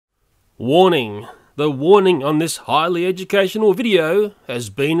Warning. The warning on this highly educational video has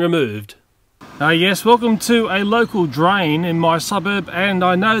been removed. Yes, welcome to a local drain in my suburb, and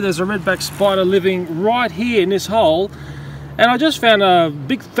I know there's a redback spider living right here in this hole, and I just found a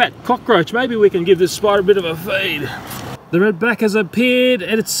big fat cockroach. Maybe we can give this spider a bit of a feed. The redback has appeared,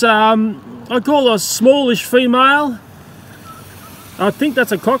 and it's I call it a smallish female. I think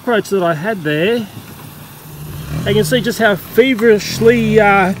that's a cockroach that I had there. You can see just how feverishly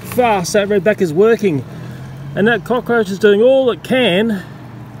fast that redback is working, and that cockroach is doing all it can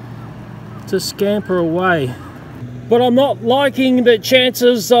to scamper away. But I'm not liking the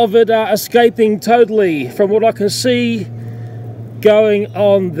chances of it escaping totally from what I can see going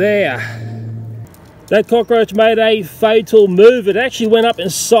on there. That cockroach made a fatal move. It actually went up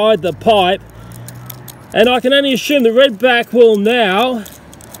inside the pipe, and I can only assume the redback will now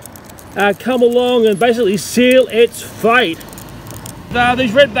come along and basically seal its fate.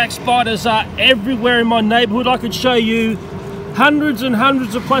 These redback spiders are everywhere in my neighbourhood. I could show you hundreds and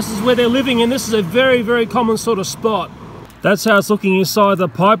hundreds of places where they're living, and this is a very, very common sort of spot. That's how it's looking inside the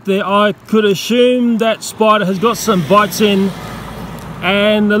pipe there. I could assume that spider has got some bites in,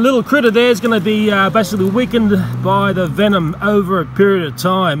 and the little critter there is going to be basically weakened by the venom over a period of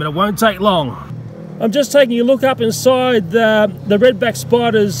time, and it won't take long. I'm just taking a look up inside the redback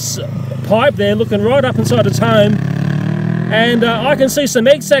spider's pipe there, looking right up inside its home, and I can see some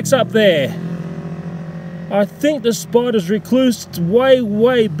egg sacs up there. I think the spider's reclused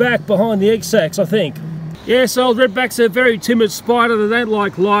way back behind the egg sacs, I think. Yes, old redbacks are a very timid spider. They don't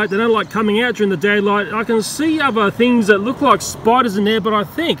like light, they don't like coming out during the daylight. I can see other things that look like spiders in there, but I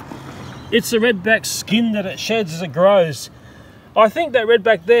think it's the redback skin that it sheds as it grows. I think that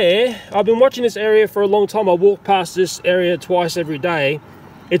redback there, I've been watching this area for a long time. I walk past this area twice every day.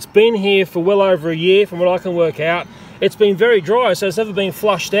 It's been here for well over a year from what I can work out. It's been very dry, so it's never been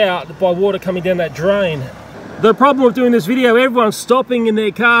flushed out by water coming down that drain. The problem with doing this video, everyone's stopping in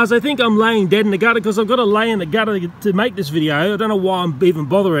their cars. They think I'm laying dead in the gutter because I've got to lay in the gutter to make this video. I don't know why I'm even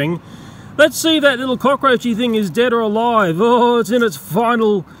bothering. Let's see if that little cockroachy thing is dead or alive. Oh, it's in its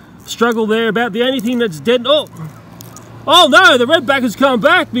final struggle there. About the only thing that's dead. Oh no, the redback has come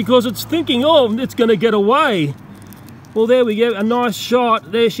back because it's thinking, oh, it's going to get away. Well, there we go, a nice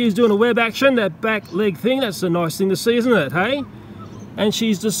shot. There she's doing a web action, that back leg thing. That's a nice thing to see, isn't it, hey? And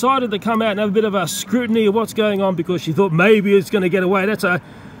she's decided to come out and have a bit of a scrutiny of what's going on because she thought maybe it's going to get away. That's a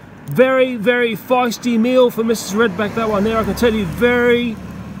very, very feisty meal for Mrs. Redback, that one there. I can tell you, very,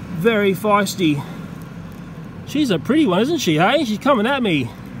 very feisty. She's a pretty one, isn't she, hey? She's coming at me.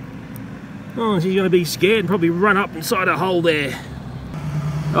 Oh, she's going to be scared and probably run up inside a hole there.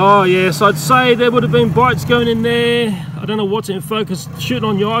 Oh yes, I'd say there would have been bites going in there. I don't know what's in focus. Shooting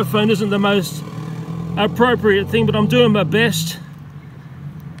on your iPhone isn't the most appropriate thing, but I'm doing my best.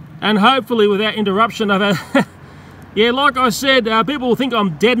 And hopefully without interruption, yeah, like I said, people will think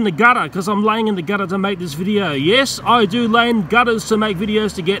I'm dead in the gutter because I'm laying in the gutter to make this video. Yes, I do lay in gutters to make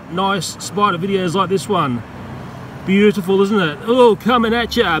videos to get nice spider videos like this one. Beautiful, isn't it? Oh, coming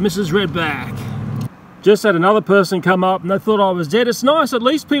at ya, Mrs. Redback. Just had another person come up and they thought I was dead. It's nice, at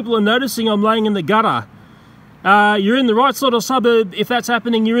least people are noticing I'm laying in the gutter. You're in the right sort of suburb if that's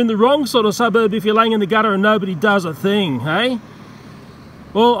happening. You're in the wrong sort of suburb if you're laying in the gutter and nobody does a thing, hey?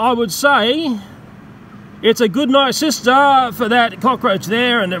 Well, I would say it's a good night, sister, for that cockroach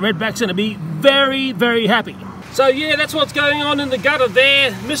there, and the redback's going to be very, very happy. So yeah, that's what's going on in the gutter there.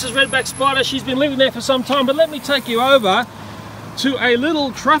 Mrs. Redback spider, she's been living there for some time, but let me take you over to a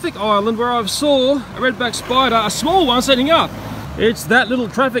little traffic island where I saw a redback spider, a small one, setting up. It's that little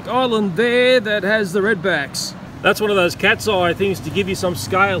traffic island there that has the redbacks. That's one of those cat's eye things to give you some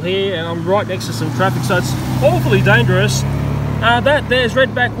scale here, and I'm right next to some traffic, so it's awfully dangerous. There's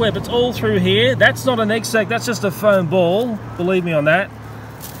redback web, it's all through here. That's not an egg sac, that's just a foam ball, believe me on that.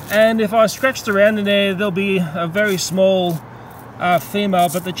 And if I scratched around in there, there'll be a very small female,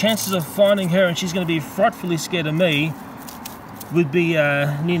 but the chances of finding her and she's going to be frightfully scared of me would be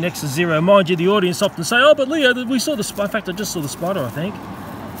near next to zero. Mind you, the audience often say, oh, but Leo, we saw the spider. In fact, I just saw the spider, I think.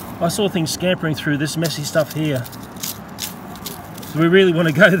 I saw things scampering through this messy stuff here. Do we really want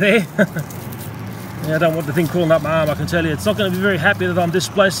to go there? Yeah, I don't want the thing crawling up my arm, I can tell you. It's not going to be very happy that I'm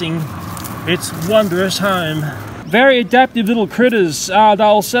displacing its wondrous home. Very adaptive little critters.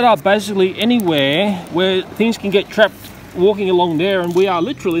 They'll set up basically anywhere where things can get trapped walking along there, and we are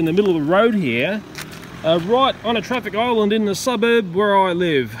literally in the middle of the road here. Right on a traffic island in the suburb where I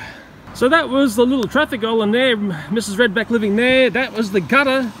live. So that was the little traffic island there, Mrs. Redback living there. That was the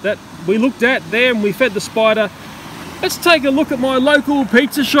gutter that we looked at there, and we fed the spider. Let's take a look at my local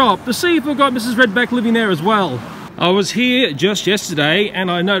pizza shop to see if we've got Mrs. Redback living there as well. I was here just yesterday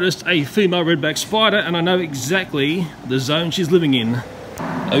and I noticed a female redback spider, and I know exactly the zone she's living in.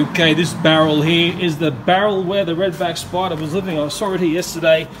 Okay, this barrel here is the barrel where the redback spider was living. I saw it here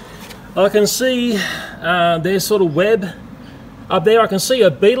yesterday. I can see their sort of web up there. I can see a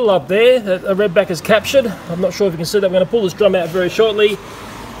beetle up there that a redback has captured. I'm not sure if you can see that. I'm going to pull this drum out very shortly.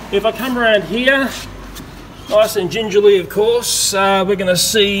 If I come around here, nice and gingerly, of course, we're going to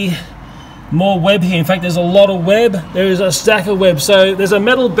see more web here. In fact, there's a lot of web. There is a stack of web. So there's a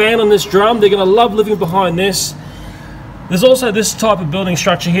metal band on this drum. They're going to love living behind this. There's also this type of building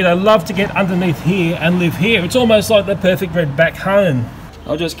structure here. They love to get underneath here and live here. It's almost like the perfect redback home.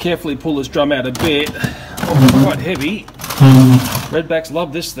 I'll just carefully pull this drum out a bit. Oh, quite heavy. Redbacks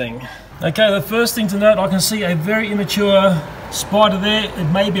love this thing. Okay, the first thing to note, I can see a very immature spider there.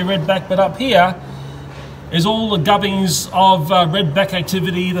 It may be a redback, but up here is all the gubbins of redback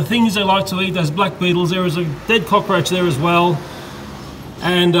activity, the things they like to eat, those black beetles. There is a dead cockroach there as well.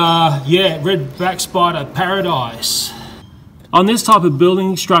 And yeah, redback spider paradise. On this type of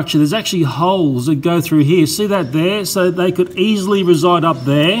building structure, there's actually holes that go through here. See that there? So they could easily reside up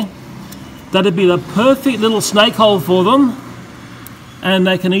there. That'd be the perfect little snake hole for them. And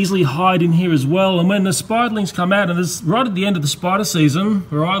they can easily hide in here as well. And when the spiderlings come out, and it's right at the end of the spider season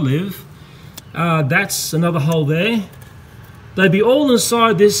where I live, that's another hole there. They'd be all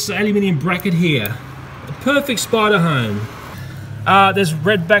inside this aluminium bracket here. A perfect spider home. There's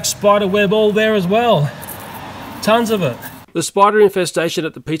redback spider web all there as well. Tons of it. The spider infestation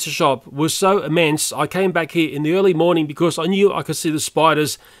at the pizza shop was so immense, I came back here in the early morning because I knew I could see the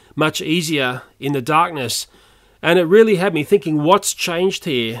spiders much easier in the darkness. And it really had me thinking, what's changed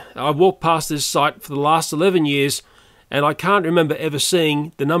here? I've walked past this site for the last 11 years and I can't remember ever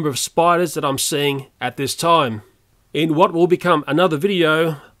seeing the number of spiders that I'm seeing at this time. In what will become another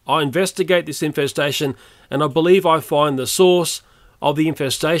video, I investigate this infestation and I believe I find the source of the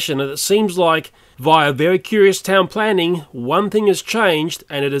infestation, and it seems like via very curious town planning, one thing has changed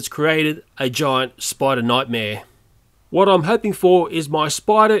and it has created a giant spider nightmare. What I'm hoping for is my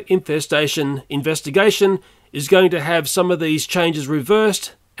spider infestation investigation is going to have some of these changes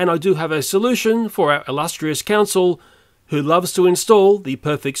reversed, and I do have a solution for our illustrious council who loves to install the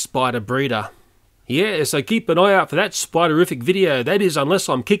perfect spider breeder. Yeah, so keep an eye out for that spiderific video, that is unless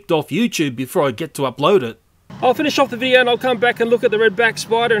I'm kicked off YouTube before I get to upload it. I'll finish off the video and I'll come back and look at the redback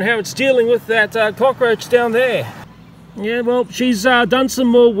spider and how it's dealing with that cockroach down there. Yeah, well, she's done some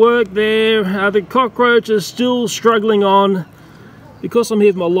more work there. The cockroach is still struggling on. Because I'm here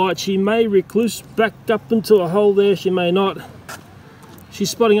with my light, she may recluse back up into a hole there, she may not. She's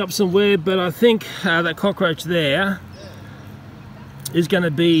spotting up some web, but I think that cockroach there is going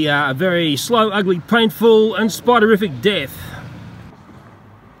to be a very slow, ugly, painful and spiderific death.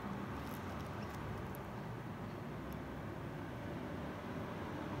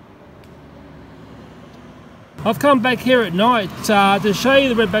 I've come back here at night to show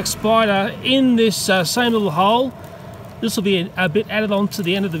you the redback spider in this same little hole. This will be a bit added on to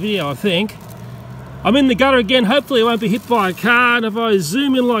the end of the video, I think. I'm in the gutter again. Hopefully I won't be hit by a car, and if I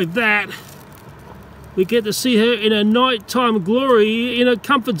zoom in like that, we get to see her in a nighttime glory in a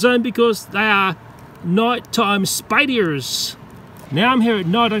comfort zone because they are nighttime spiders. Now I'm here at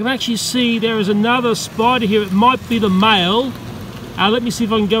night. I can actually see there is another spider here. It might be the male. Let me see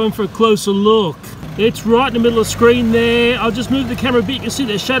if I can go in for a closer look. It's right in the middle of the screen there. I'll just move the camera a bit. You can see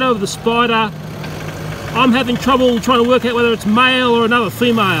the shadow of the spider. I'm having trouble trying to work out whether it's male or another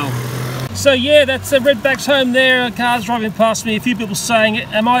female. So yeah, that's a redback's home there. A car's driving past me. A few people saying,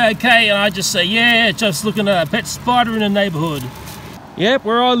 am I okay? And I just say, yeah, just looking at a pet spider in the neighbourhood. Yep,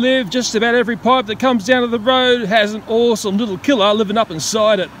 where I live, just about every pipe that comes down to the road has an awesome little killer living up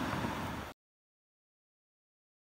inside it.